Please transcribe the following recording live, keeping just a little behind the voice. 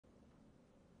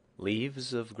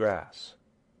Leaves of Grass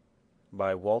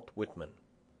by Walt Whitman.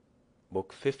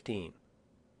 Book 15.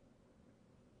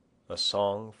 A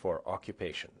Song for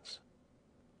Occupations.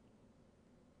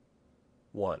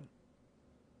 1.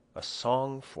 A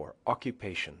Song for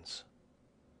Occupations.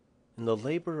 In the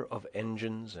labor of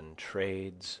engines and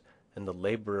trades, and the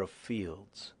labor of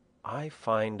fields, I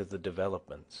find the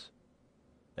developments,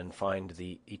 and find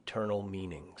the eternal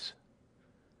meanings.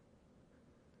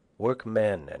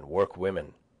 Workmen and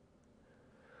workwomen,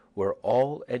 were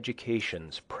all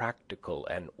educations practical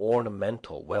and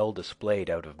ornamental well displayed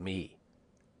out of me,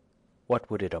 what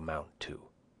would it amount to?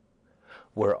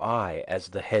 Were I, as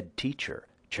the head teacher,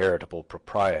 charitable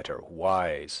proprietor,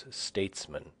 wise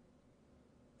statesman,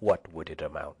 what would it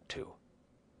amount to?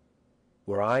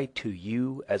 Were I to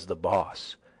you as the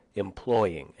boss,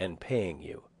 employing and paying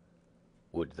you,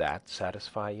 would that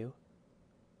satisfy you?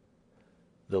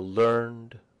 The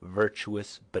learned,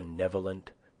 virtuous,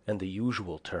 benevolent, and the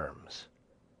usual terms.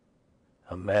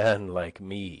 A man like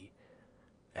me,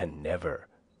 and never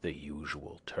the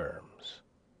usual terms.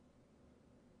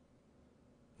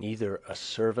 Neither a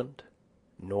servant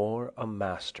nor a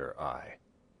master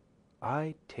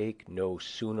I take no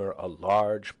sooner a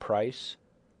large price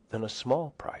than a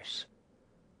small price.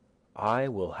 I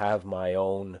will have my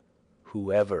own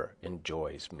whoever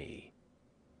enjoys me.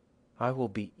 I will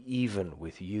be even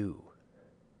with you,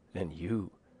 and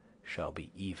you shall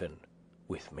be even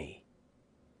with me.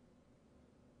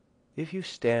 If you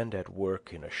stand at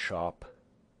work in a shop,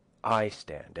 I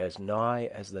stand as nigh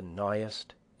as the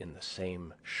nighest in the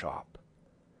same shop.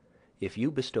 If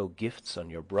you bestow gifts on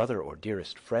your brother or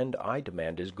dearest friend, I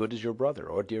demand as good as your brother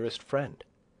or dearest friend.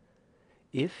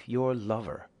 If your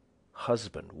lover,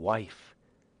 husband, wife,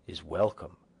 is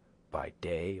welcome by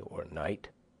day or night,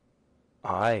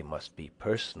 I must be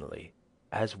personally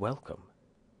as welcome.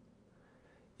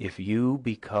 If you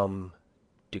become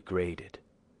degraded,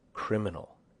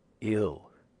 criminal,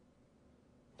 ill,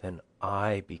 then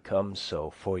I become so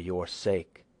for your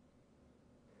sake.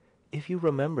 If you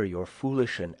remember your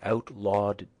foolish and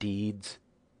outlawed deeds,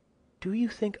 do you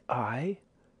think I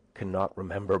cannot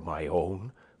remember my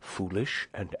own foolish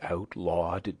and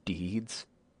outlawed deeds?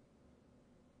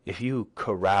 If you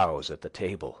carouse at the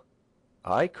table,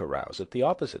 I carouse at the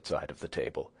opposite side of the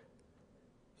table.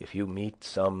 If you meet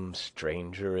some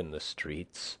stranger in the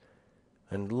streets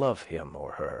and love him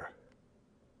or her,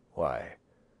 why,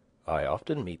 I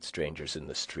often meet strangers in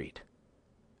the street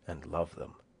and love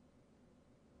them.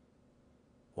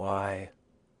 Why,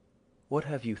 what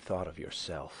have you thought of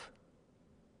yourself?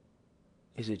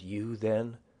 Is it you,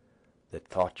 then, that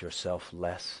thought yourself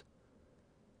less?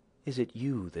 Is it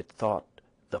you that thought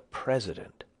the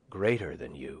president greater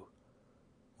than you,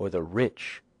 or the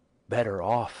rich better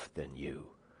off than you,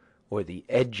 or the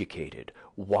educated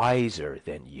wiser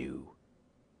than you?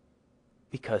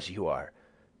 Because you are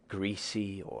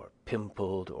greasy or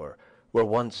pimpled, or were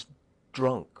once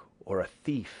drunk or a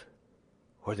thief,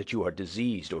 or that you are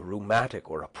diseased or rheumatic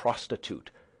or a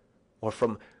prostitute, or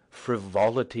from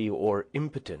frivolity or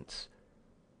impotence,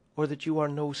 or that you are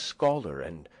no scholar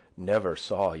and never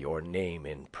saw your name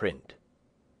in print.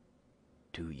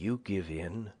 Do you give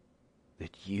in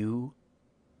that you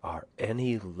are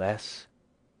any less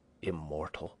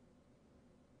immortal?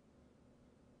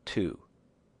 2.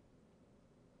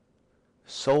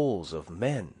 Souls of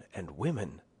men and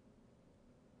women,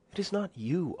 it is not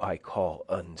you I call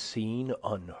unseen,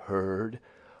 unheard,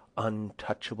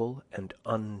 untouchable, and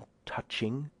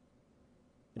untouching.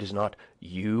 It is not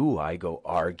you I go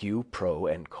argue pro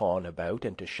and con about,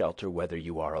 and to shelter whether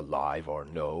you are alive or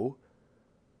no.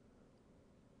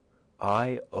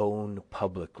 I own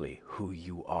publicly who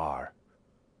you are,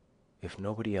 if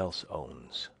nobody else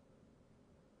owns.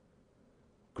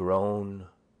 Grown,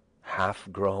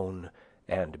 half-grown,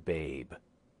 and babe,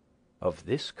 of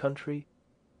this country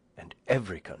and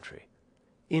every country,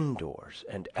 indoors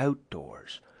and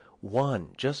outdoors, one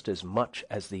just as much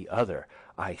as the other,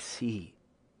 I see,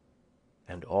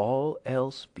 and all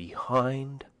else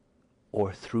behind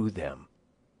or through them.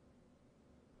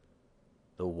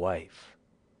 The wife,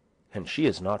 and she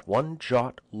is not one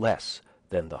jot less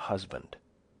than the husband.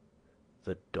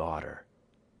 The daughter,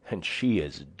 and she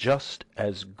is just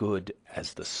as good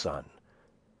as the son.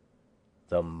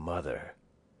 The mother,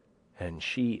 and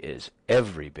she is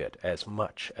every bit as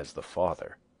much as the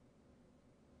father.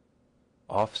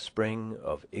 Offspring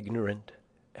of ignorant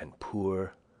and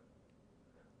poor,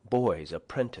 boys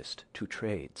apprenticed to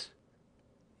trades,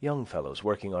 young fellows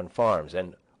working on farms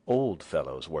and old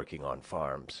fellows working on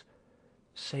farms,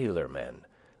 sailor-men,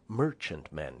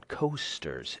 merchant-men,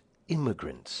 coasters,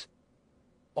 immigrants,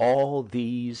 all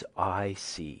these I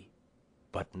see,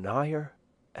 but nigher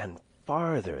and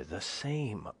farther the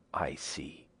same I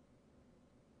see.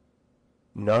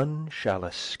 None shall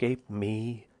escape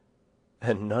me,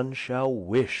 and none shall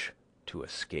wish to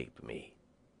escape me.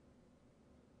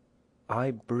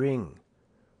 I bring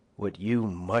what you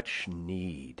much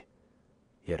need,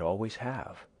 yet always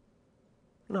have,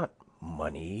 not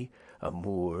money,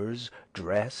 amours,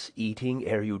 dress, eating,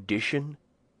 erudition,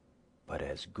 but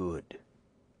as good.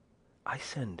 I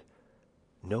send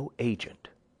no agent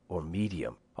or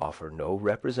medium, offer no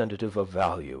representative of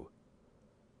value,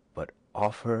 but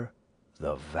offer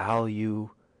the value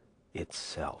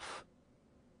itself.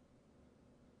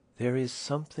 There is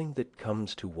something that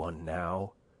comes to one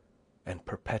now and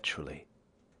perpetually.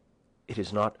 It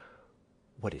is not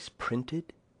what is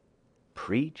printed,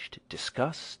 preached,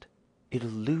 discussed. It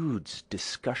eludes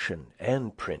discussion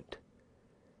and print.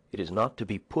 It is not to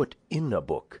be put in a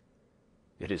book.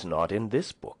 It is not in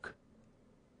this book.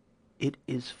 It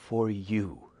is for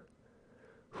you,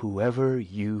 whoever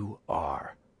you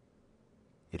are.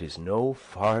 It is no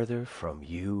farther from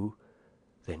you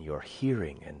than your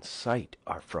hearing and sight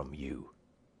are from you.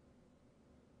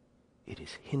 It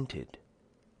is hinted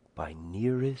by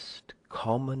nearest,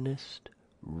 commonest,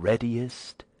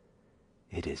 readiest.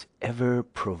 It is ever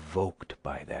provoked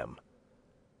by them.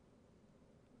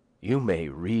 You may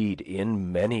read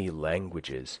in many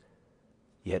languages,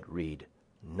 yet read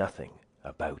nothing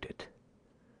about it.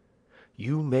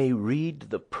 You may read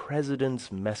the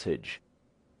President's message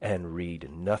and read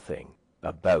nothing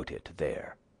about it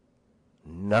there.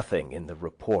 Nothing in the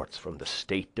reports from the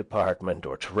State Department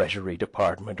or Treasury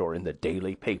Department or in the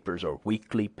daily papers or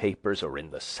weekly papers or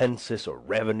in the census or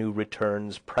revenue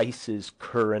returns, prices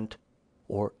current,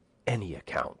 or any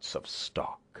accounts of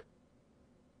stock.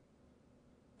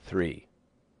 3.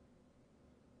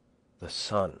 The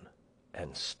sun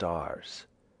and stars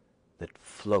that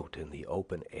float in the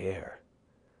open air,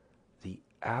 the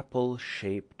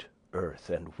apple-shaped earth,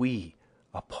 and we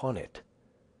upon it.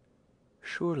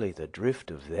 Surely the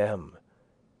drift of them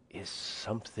is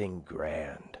something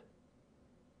grand.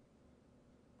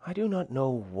 I do not know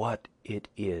what it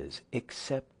is,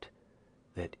 except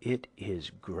that it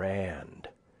is grand,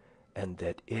 and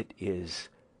that it is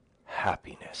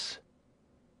happiness,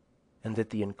 and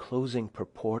that the enclosing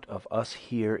purport of us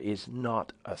here is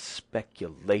not a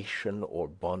speculation or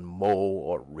bon mot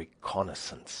or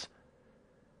reconnaissance,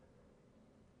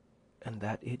 and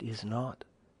that it is not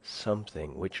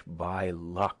something which by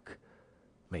luck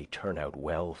may turn out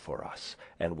well for us,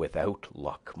 and without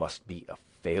luck must be a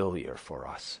failure for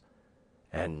us,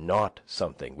 and not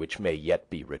something which may yet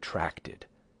be retracted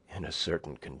in a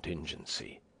certain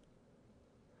contingency.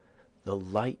 The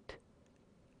light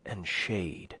and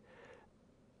shade,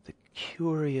 the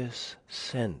curious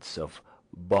sense of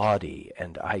body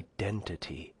and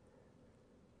identity,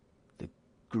 the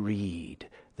greed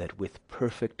that with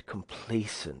perfect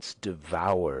complacence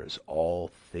devours all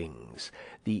things,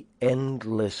 the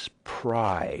endless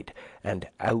pride and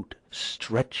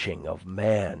outstretching of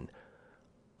man,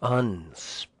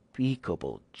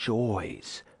 unspeakable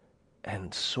joys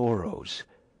and sorrows,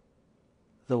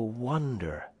 the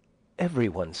wonder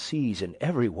everyone sees in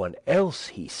everyone else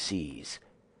he sees,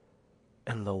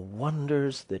 and the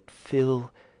wonders that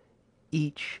fill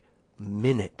each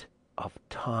minute of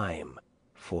time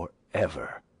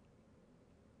forever.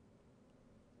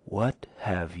 What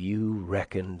have you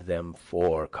reckoned them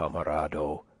for,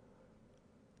 camarado?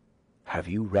 Have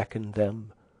you reckoned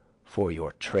them for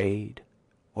your trade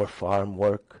or farm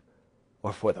work,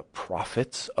 or for the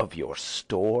profits of your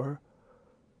store,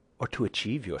 or to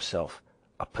achieve yourself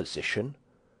a position,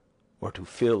 or to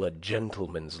fill a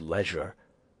gentleman's leisure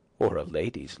or a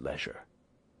lady's leisure?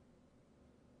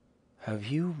 Have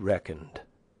you reckoned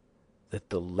that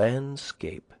the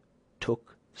landscape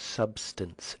took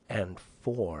substance and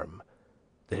form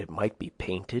that it might be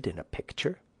painted in a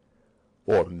picture,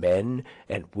 or men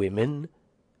and women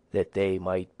that they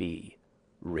might be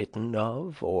written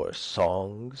of or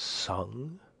songs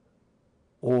sung,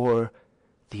 or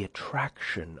the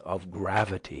attraction of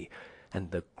gravity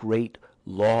and the great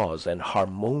laws and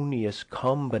harmonious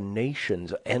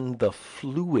combinations and the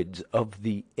fluids of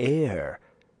the air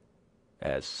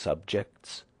as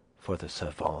subjects for the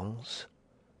savants,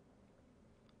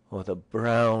 or the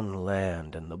brown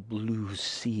land and the blue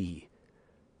sea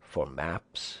for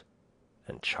maps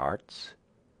and charts,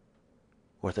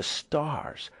 or the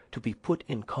stars to be put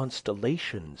in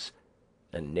constellations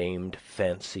and named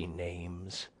fancy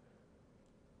names,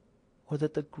 or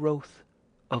that the growth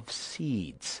of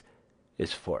seeds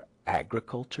is for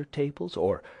agriculture tables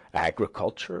or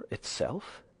agriculture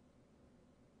itself?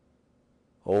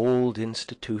 Old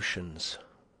institutions,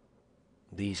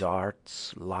 these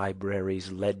arts,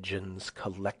 libraries, legends,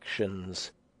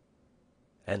 collections,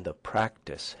 and the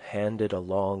practice handed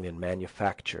along in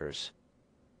manufactures,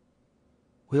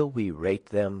 will we rate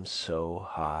them so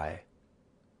high?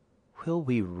 Will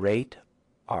we rate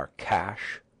our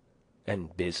cash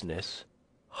and business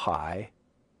high?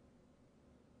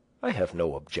 I have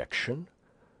no objection.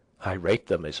 I rate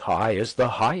them as high as the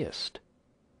highest.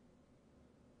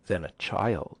 Then a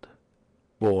child,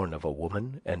 born of a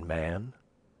woman and man,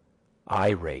 I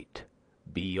rate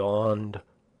beyond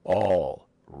all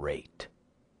rate.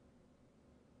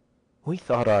 We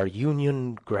thought our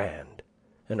Union grand,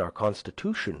 and our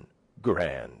Constitution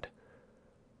grand.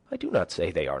 I do not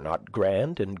say they are not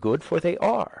grand and good, for they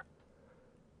are.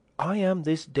 I am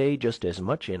this day just as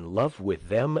much in love with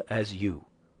them as you.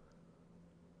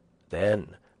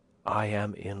 Then I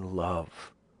am in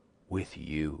love with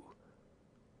you,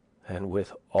 and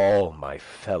with all my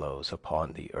fellows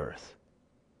upon the earth.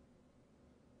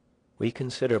 We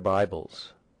consider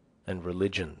Bibles and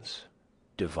religions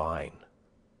divine.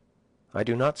 I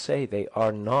do not say they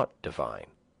are not divine.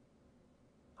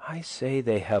 I say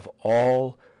they have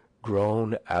all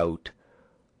grown out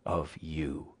of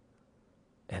you,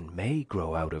 and may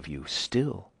grow out of you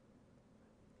still.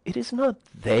 It is not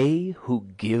they who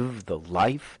give the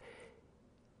life,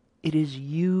 it is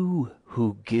you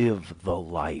who give the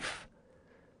life.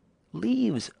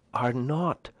 Leaves are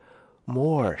not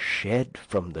more shed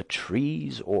from the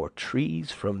trees or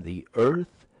trees from the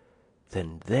earth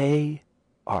than they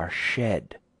are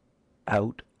shed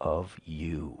out of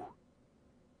you.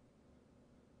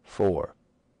 4.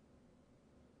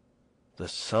 The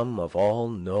sum of all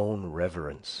known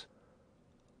reverence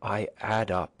I add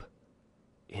up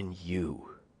in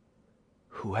you,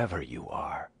 whoever you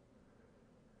are.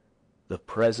 The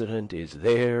President is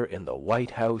there in the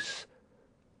White House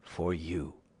for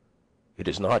you. It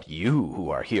is not you who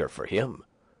are here for him.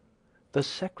 The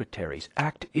secretaries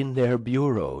act in their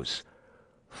bureaus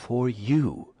for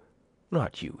you,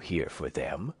 not you here for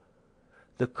them.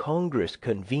 The Congress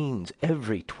convenes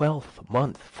every 12th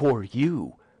month for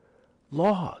you.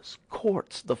 Laws,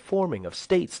 courts, the forming of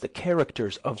states, the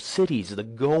characters of cities, the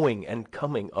going and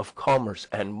coming of commerce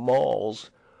and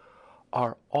malls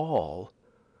are all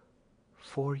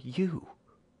for you.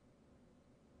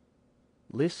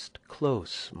 List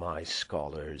close, my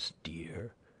scholars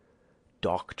dear.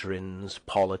 Doctrines,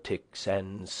 politics,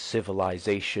 and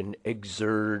civilization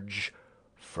exurge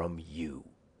from you.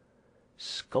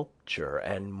 Sculpture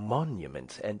and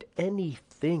monuments and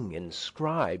anything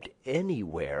inscribed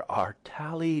anywhere are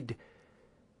tallied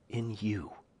in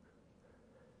you.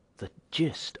 The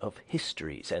gist of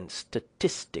histories and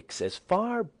statistics as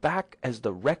far back as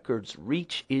the records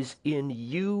reach is in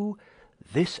you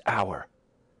this hour.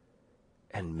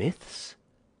 And myths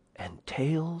and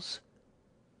tales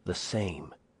the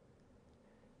same.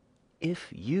 If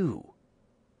you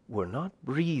were not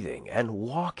breathing and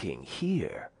walking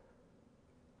here,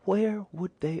 where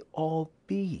would they all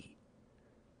be?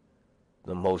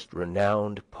 The most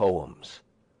renowned poems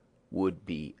would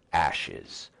be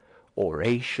ashes,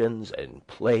 orations and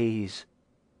plays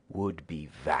would be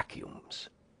vacuums.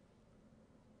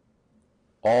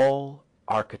 All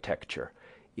architecture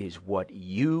is what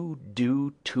you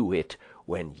do to it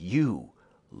when you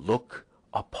look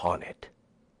upon it.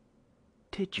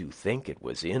 Did you think it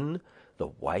was in the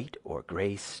white or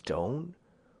gray stone,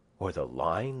 or the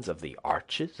lines of the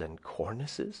arches and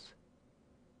cornices?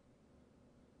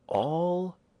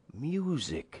 All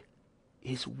music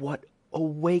is what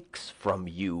awakes from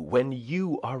you when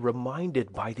you are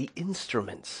reminded by the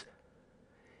instruments.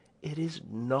 It is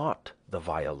not the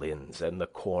violins and the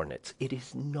cornets, it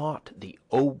is not the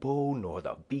oboe, nor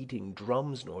the beating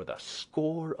drums, nor the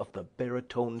score of the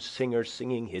baritone singer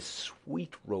singing his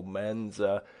sweet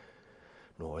romanza,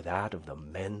 nor that of the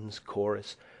men's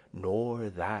chorus, nor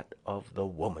that of the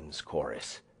woman's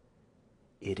chorus.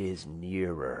 It is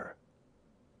nearer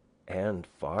and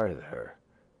farther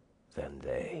than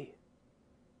they.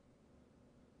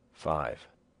 5.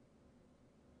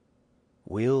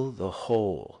 Will the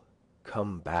whole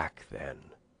come back then?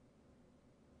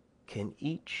 Can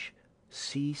each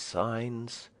see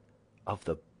signs of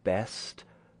the best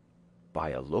by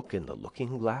a look in the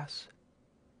looking-glass?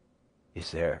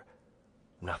 Is there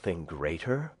nothing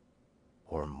greater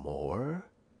or more?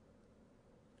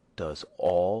 Does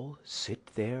all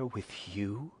sit there with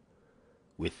you,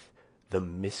 with the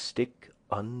mystic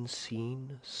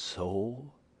unseen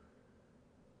soul?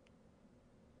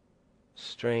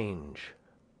 Strange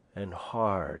and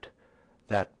hard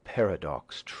that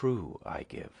paradox true I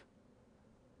give.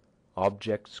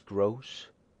 Objects gross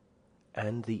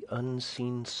and the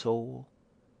unseen soul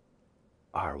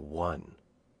are one.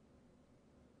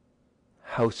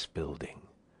 House building,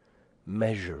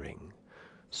 measuring,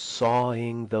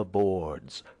 sawing the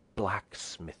boards,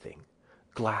 blacksmithing,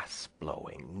 glass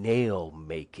blowing, nail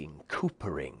making,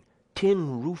 coopering,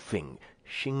 tin roofing,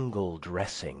 shingle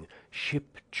dressing,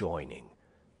 ship joining,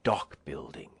 dock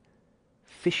building,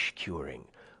 fish curing,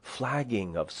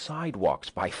 flagging of sidewalks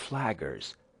by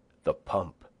flaggers, the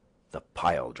pump, the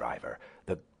pile driver,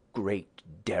 the great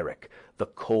derrick, the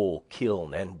coal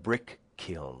kiln and brick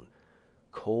kiln,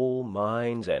 coal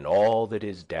mines and all that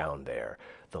is down there,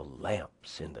 the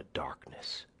lamps in the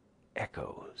darkness,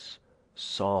 echoes,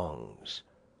 songs.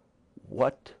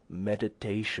 What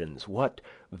meditations, what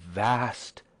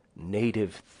vast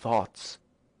native thoughts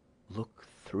look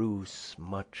through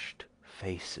smutched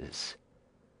faces.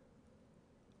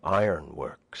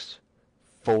 Ironworks,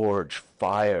 forge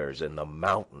fires in the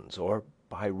mountains or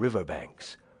by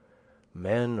riverbanks,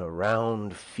 men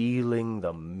around feeling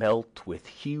the melt with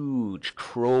huge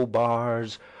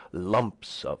crowbars,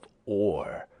 lumps of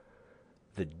ore,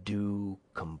 the dew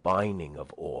combining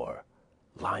of ore,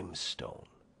 limestone,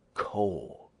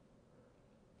 coal,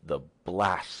 the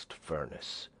blast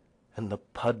furnace and the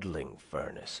puddling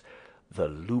furnace, the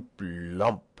loop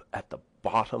lump at the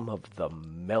bottom of the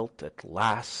melt at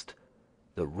last,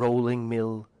 the rolling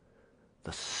mill,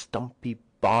 the stumpy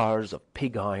bars of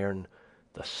pig iron,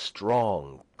 the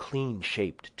strong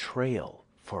clean-shaped trail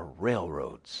for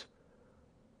railroads,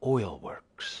 oil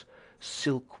works,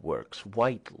 silk works,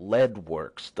 white lead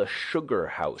works, the sugar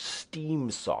house,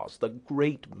 steam saws, the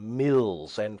great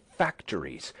mills and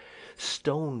factories,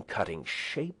 stone cutting,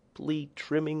 shapely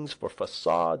trimmings for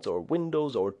facades or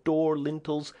windows or door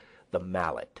lintels, the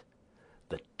mallet,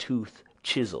 the tooth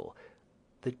chisel,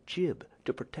 the jib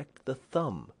to protect the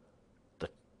thumb, the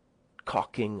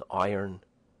caulking iron,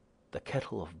 the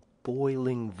kettle of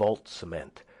boiling vault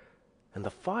cement, and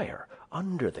the fire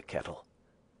under the kettle,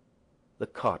 the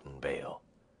cotton bale,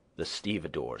 the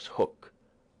stevedore's hook,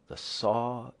 the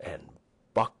saw and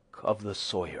buck of the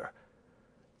sawyer,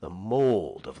 the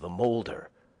mold of the moulder,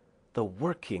 the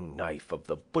working knife of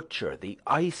the butcher, the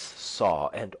ice saw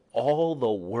and all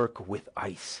the work with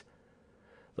ice,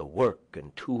 the work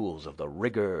and tools of the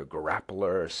rigger,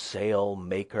 grappler, sail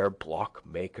maker, block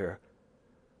maker,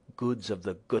 goods of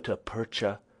the gutta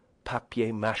percha,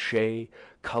 papier-mâché,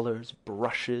 colours,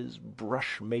 brushes,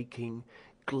 brush-making,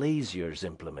 glazier's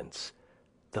implements,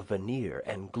 the veneer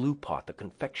and glue pot, the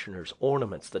confectioner's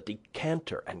ornaments, the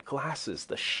decanter and glasses,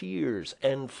 the shears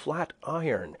and flat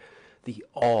iron, the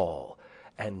awl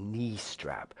and knee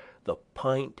strap, the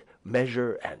pint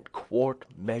measure and quart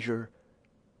measure,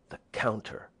 the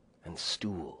counter and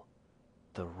stool,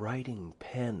 the writing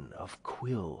pen of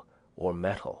quill or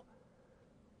metal,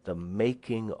 the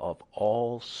making of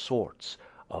all sorts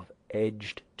of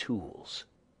edged tools,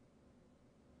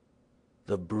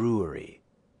 the brewery,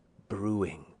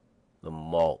 brewing, the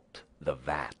malt, the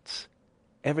vats,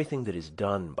 everything that is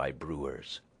done by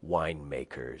brewers, wine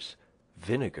makers,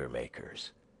 vinegar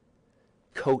makers,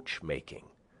 coach making,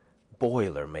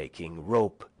 boiler making,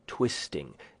 rope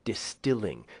twisting,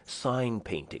 distilling, sign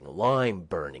painting, lime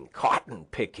burning, cotton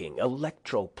picking,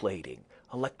 electroplating,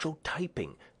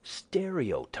 electrotyping,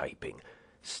 stereotyping,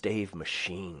 stave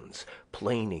machines,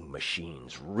 planing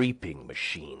machines, reaping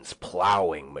machines,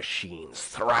 ploughing machines,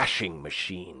 thrashing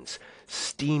machines,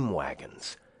 steam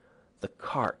wagons, the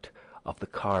cart of the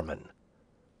carman,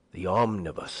 the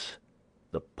omnibus,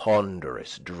 the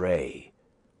ponderous dray,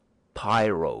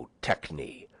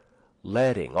 pyrotechny,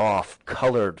 letting off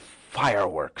colored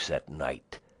fireworks at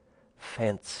night,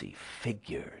 fancy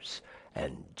figures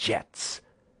and jets,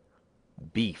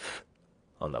 beef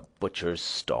on the butcher's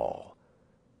stall,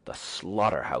 the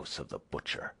slaughterhouse of the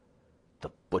butcher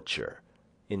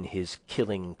in his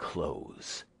killing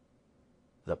clothes,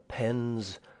 the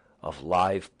pens of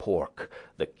live pork,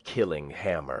 the killing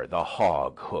hammer, the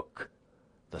hog hook,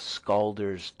 the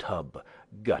scalder's tub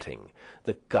gutting,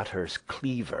 the gutter's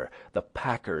cleaver, the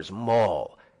packer's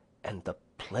maul, and the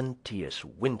plenteous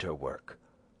winter work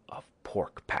of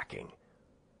pork packing,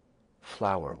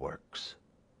 flour works,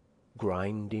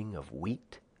 grinding of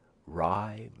wheat,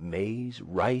 rye, maize,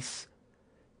 rice,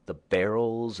 the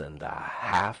barrels and the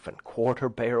half and quarter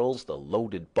barrels, the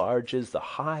loaded barges, the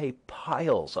high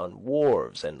piles on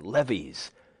wharves and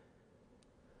levees,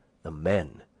 the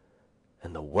men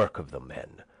and the work of the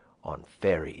men on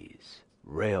ferries,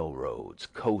 railroads,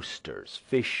 coasters,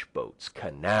 fish boats,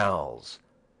 canals,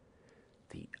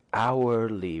 the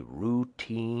hourly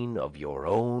routine of your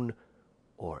own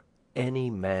or any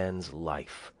man's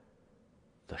life,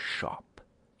 the shop,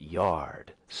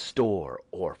 yard, store,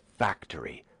 or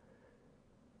factory,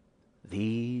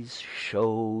 these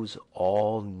shows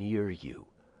all near you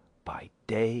by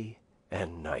day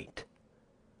and night.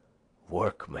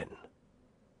 Workmen,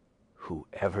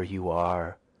 whoever you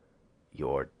are,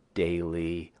 your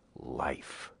daily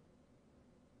life.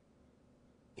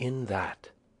 In that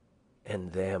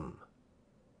and them,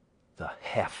 the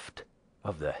heft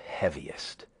of the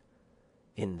heaviest,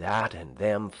 in that and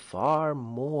them far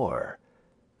more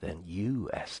than you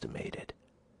estimated,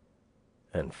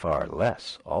 and far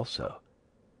less also,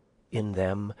 in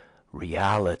them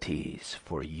realities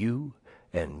for you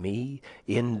and me,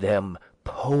 in them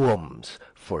poems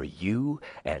for you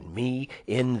and me,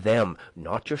 in them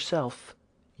not yourself,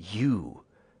 you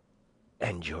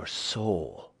and your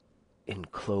soul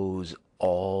enclose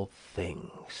all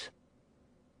things,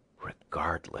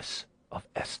 regardless of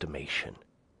estimation.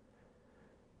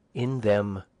 In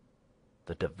them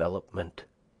the development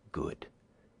good,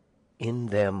 in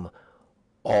them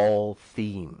all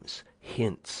themes,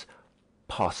 hints,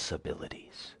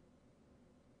 possibilities.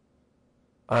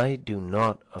 I do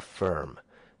not affirm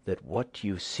that what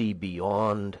you see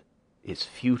beyond is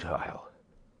futile.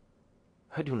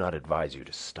 I do not advise you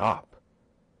to stop.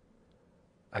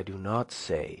 I do not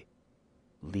say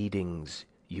leadings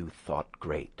you thought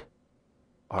great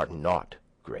are not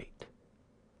great.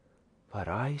 But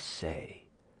I say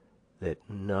that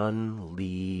none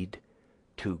lead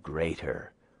to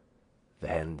greater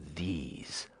than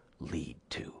these lead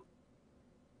to.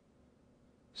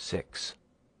 6.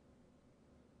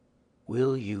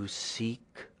 Will you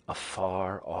seek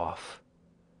afar off?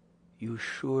 You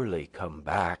surely come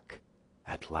back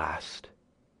at last.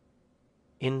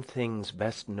 In things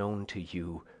best known to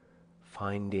you,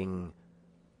 finding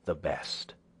the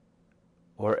best,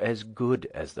 or as good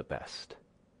as the best.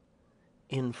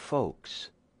 In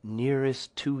folks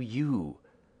nearest to you,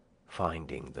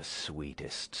 finding the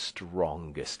sweetest,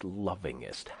 strongest,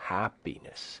 lovingest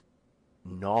happiness,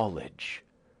 knowledge,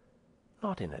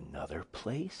 not in another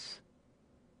place,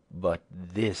 but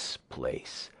this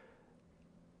place,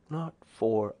 not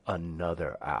for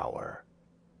another hour,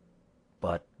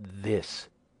 but this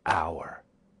hour.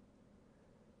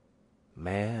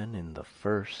 Man in the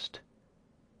first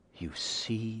you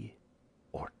see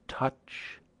or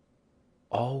touch,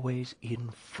 always in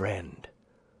friend,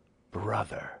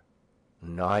 brother,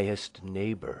 nighest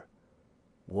neighbor,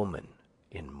 woman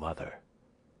in mother,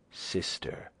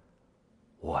 sister,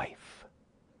 wife.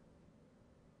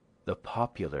 The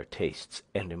popular tastes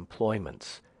and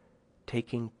employments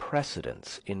taking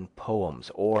precedence in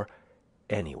poems or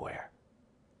anywhere.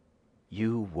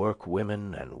 You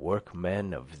workwomen and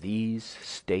workmen of these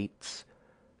states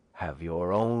have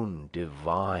your own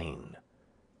divine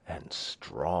and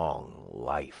strong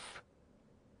life,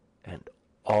 and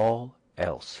all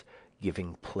else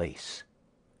giving place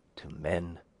to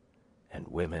men and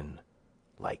women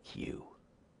like you.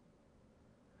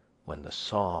 When the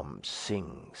psalm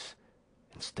sings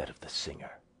instead of the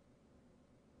singer,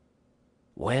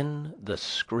 when the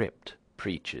script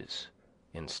preaches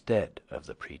instead of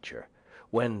the preacher,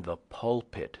 when the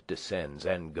pulpit descends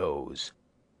and goes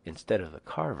instead of the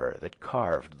carver that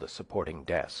carved the supporting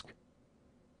desk,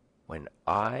 when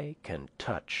I can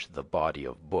touch the body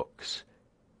of books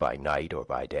by night or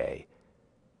by day,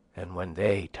 and when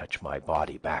they touch my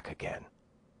body back again,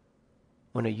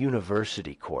 when a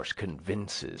university course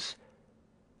convinces,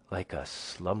 like a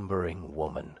slumbering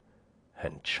woman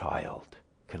and child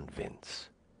convince,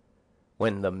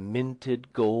 when the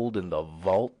minted gold in the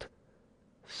vault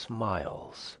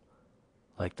smiles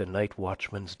like the night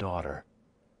watchman's daughter,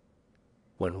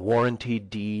 when warranty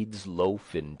deeds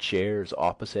loaf in chairs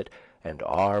opposite and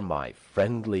are my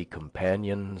friendly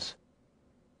companions,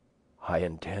 I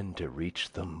intend to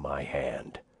reach them my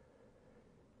hand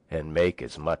and make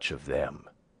as much of them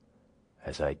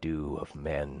as I do of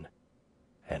men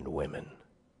and women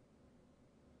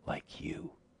like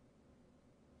you.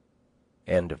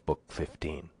 End of Book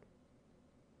 15.